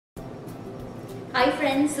Hi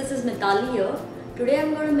friends, this is Mitali here. Today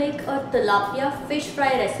I'm going to make a tilapia fish fry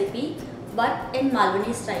recipe but in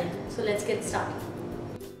Malvani style. So let's get started.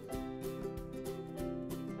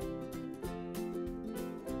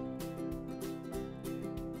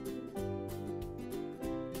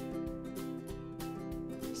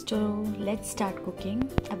 So let's start cooking.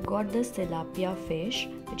 I've got this tilapia fish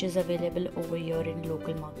which is available over here in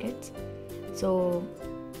local markets. So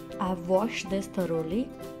I've washed this thoroughly.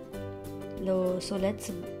 So let's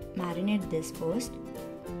marinate this first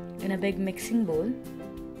in a big mixing bowl.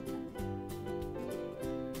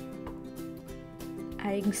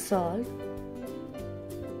 Adding salt,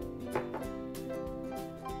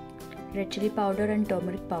 red chili powder and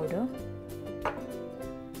turmeric powder.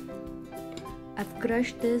 I've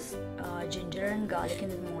crushed this ginger and garlic in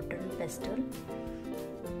the mortar and pestle.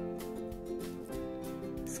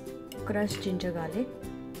 Crushed ginger garlic,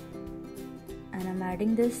 and I'm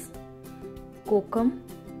adding this kokum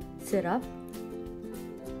syrup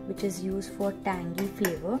which is used for tangy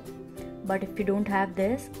flavor, but if you don't have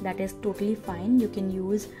this, that is totally fine. You can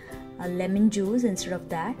use lemon juice instead of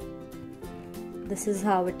that. This is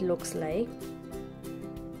how it looks like.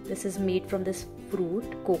 This is made from this fruit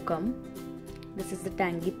kokum. This is the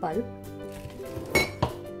tangy pulp.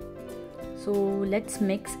 So let's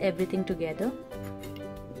mix everything together.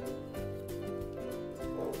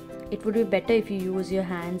 It would be better if you use your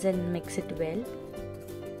hands and mix it well.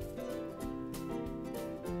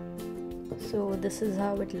 So this is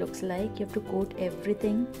how it looks like. You have to coat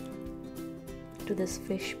everything to this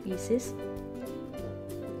fish pieces,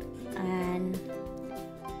 and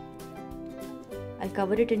I'll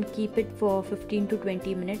cover it and keep it for 15 to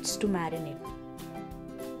 20 minutes to marinate.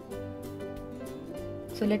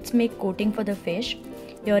 So let's make coating for the fish.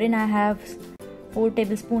 Herein I have 4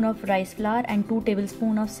 tablespoons of rice flour and 2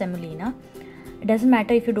 tablespoons of semolina. It doesn't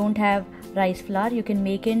matter if you don't have rice flour, you can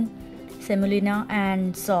make in semolina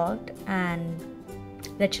and salt and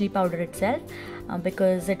red chili powder itself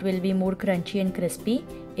because it will be more crunchy and crispy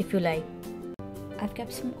if you like. I've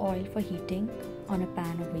kept some oil for heating on a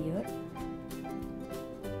pan over here.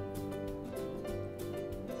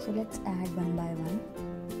 So let's add one by one.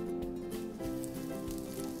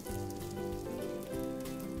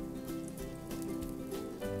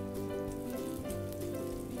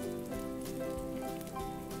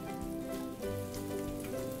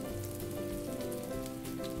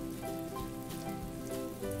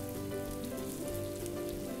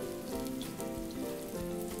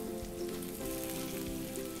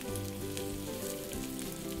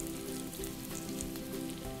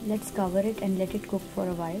 Let's cover it and let it cook for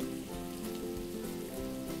a while.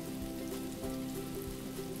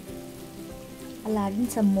 I'll add in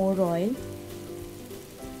some more oil.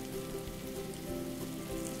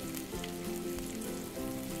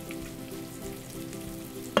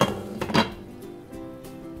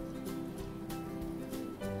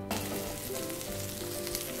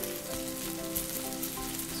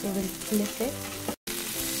 So we'll flip it.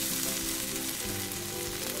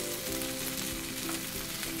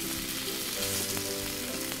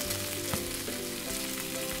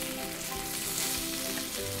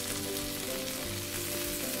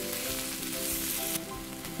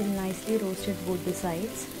 Nicely roasted both the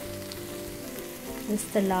sides. This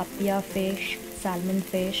tilapia fish, salmon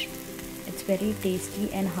fish, it's very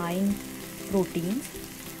tasty and high in proteins.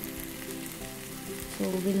 So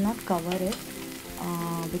we'll not cover it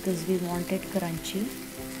because we want it crunchy.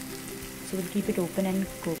 So we'll keep it open and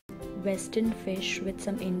cook. Western fish with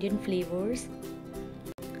some Indian flavors.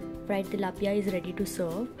 Fried tilapia is ready to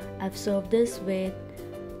serve. I've served this with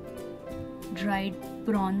dried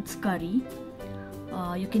prawns curry.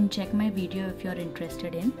 You can check my video if you're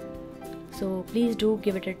interested in. So please do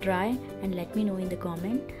give it a try and let me know in the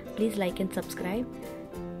comment. Please like and subscribe.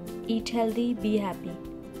 Eat healthy, be happy,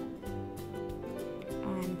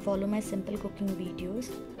 and follow my simple cooking videos.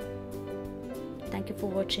 Thank you for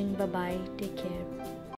watching. Bye bye. Take care.